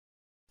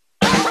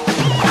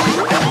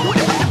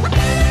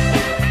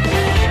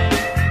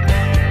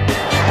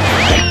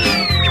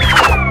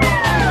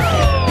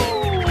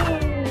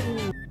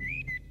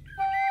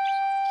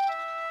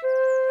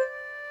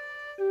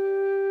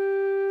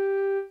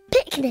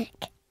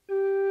picnic.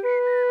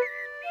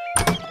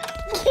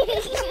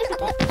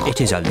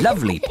 It is a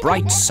lovely,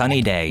 bright,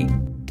 sunny day.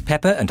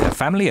 Peppa and her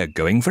family are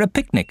going for a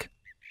picnic.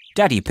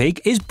 Daddy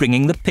Pig is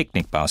bringing the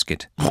picnic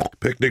basket.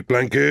 Picnic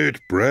blanket,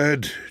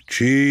 bread,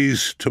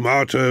 cheese,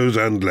 tomatoes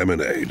and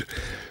lemonade.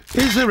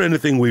 Is there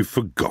anything we've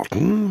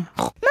forgotten?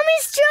 Mummy's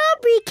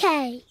strawberry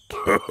cake.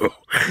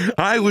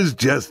 I was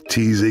just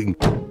teasing.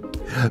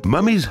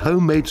 Mummy's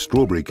homemade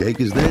strawberry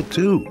cake is there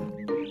too.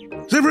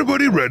 Is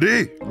everybody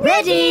ready?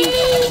 Ready!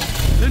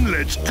 Then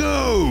let's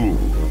go!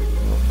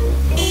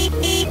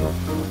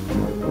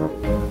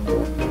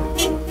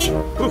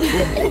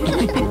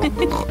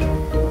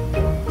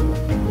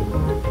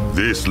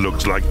 This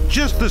looks like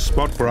just the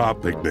spot for our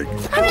picnic.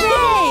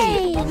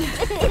 Hooray!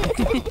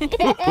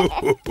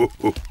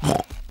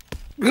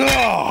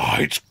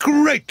 It's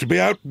great to be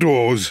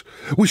outdoors.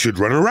 We should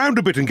run around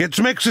a bit and get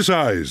some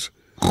exercise.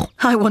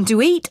 I want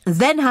to eat,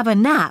 then have a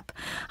nap.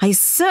 I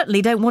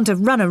certainly don't want to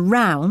run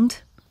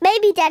around.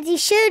 Maybe Daddy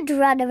should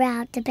run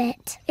around a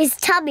bit. His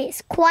tummy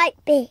is quite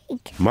big.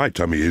 My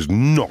tummy is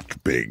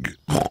not big.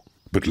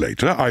 But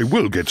later I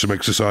will get some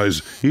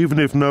exercise, even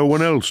if no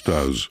one else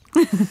does.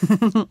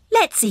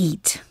 Let's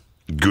eat.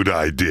 Good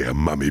idea,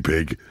 Mummy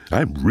Pig.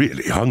 I'm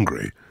really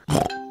hungry.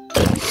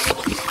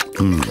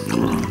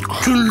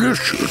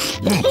 Delicious.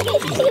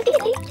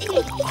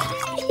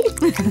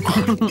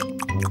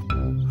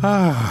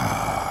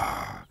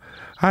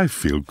 I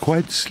feel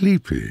quite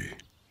sleepy.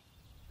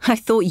 I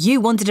thought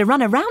you wanted to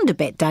run around a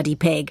bit, Daddy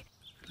Pig.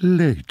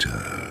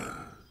 Later.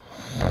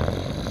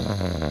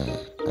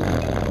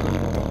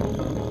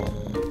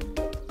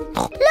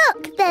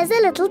 Look, there's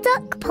a little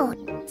duck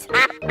pond.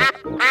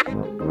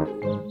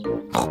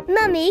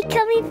 Mummy,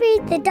 can we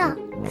feed the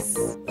ducks?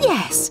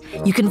 Yes,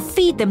 you can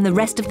feed them the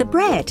rest of the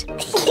bread.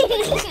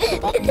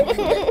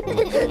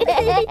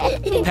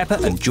 Peppa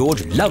and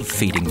George love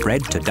feeding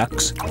bread to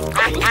ducks.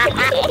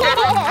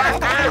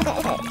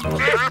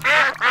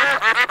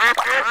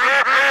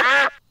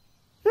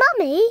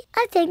 Mummy,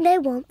 I think they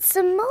want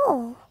some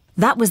more.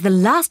 That was the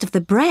last of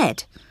the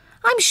bread.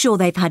 I'm sure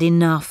they've had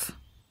enough.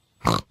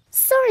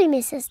 Sorry,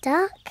 Mrs.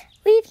 Duck.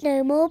 We've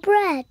no more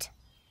bread.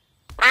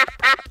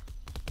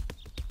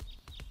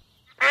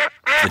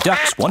 The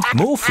ducks want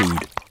more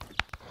food.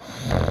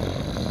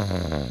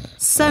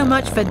 So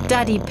much for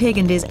Daddy Pig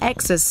and his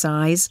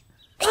exercise.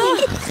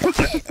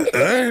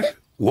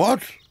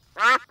 What?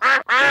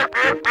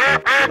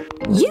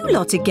 You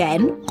lot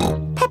again?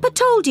 Peppa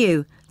told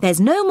you. There's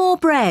no more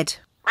bread.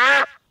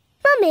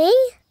 Mummy,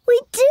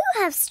 we do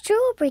have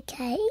strawberry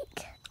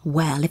cake.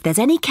 Well, if there's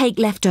any cake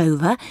left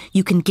over,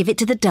 you can give it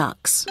to the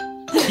ducks.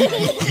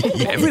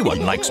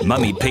 Everyone likes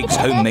Mummy Pig's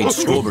homemade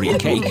strawberry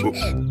cake.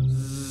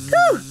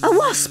 Ooh, a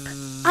wasp!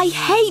 I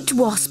hate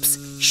wasps.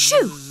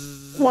 Shoo!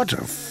 What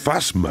a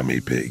fuss, Mummy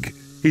Pig.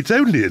 It's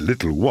only a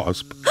little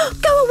wasp.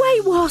 Go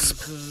away,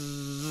 wasp!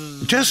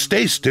 Just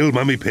stay still,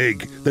 Mummy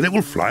Pig, then it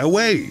will fly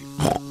away.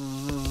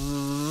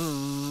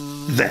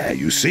 There,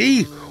 you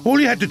see? All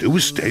you had to do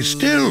was stay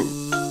still.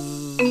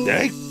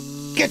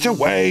 Get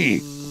away!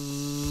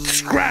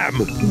 Scram!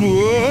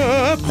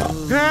 Whoa!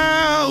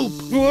 Help!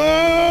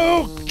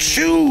 Whoa!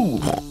 Shoo!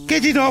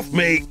 Get it off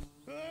me!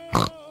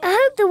 I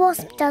hope the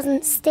wasp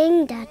doesn't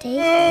sting, Daddy.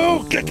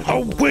 Oh, get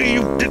away,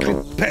 you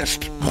little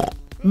pest!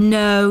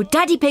 No,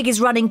 Daddy Pig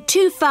is running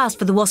too fast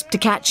for the wasp to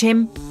catch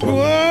him.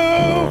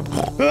 Whoa!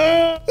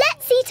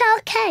 Let's eat our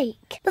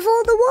cake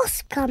before the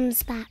wasp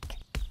comes back.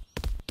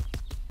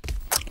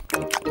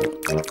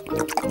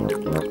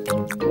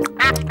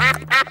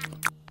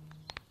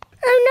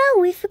 Oh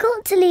no, we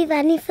forgot to leave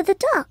any for the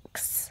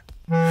ducks.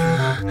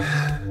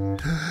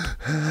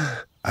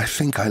 I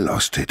think I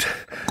lost it.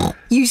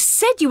 You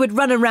said you would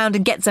run around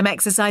and get some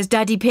exercise,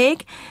 Daddy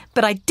Pig,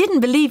 but I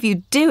didn't believe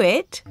you'd do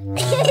it.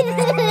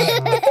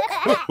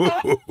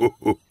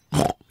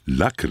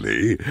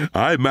 Luckily,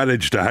 I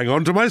managed to hang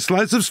on to my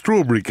slice of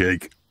strawberry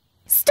cake.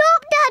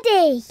 Stop,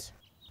 Daddy!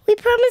 We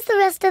promised the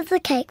rest of the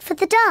cake for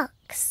the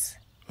ducks.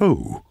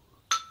 Oh.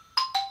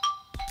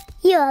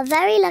 You are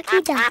very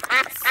lucky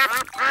ducks.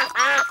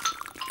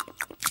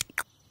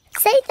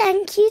 Say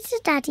thank you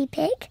to Daddy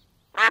Pig.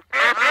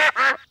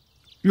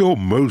 You're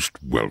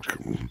most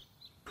welcome.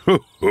 Ho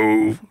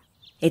ho.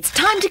 It's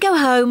time to go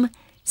home.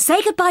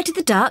 Say goodbye to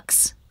the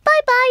ducks.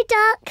 Bye-bye,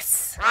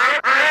 ducks.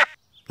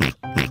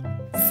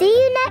 See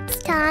you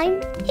next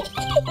time.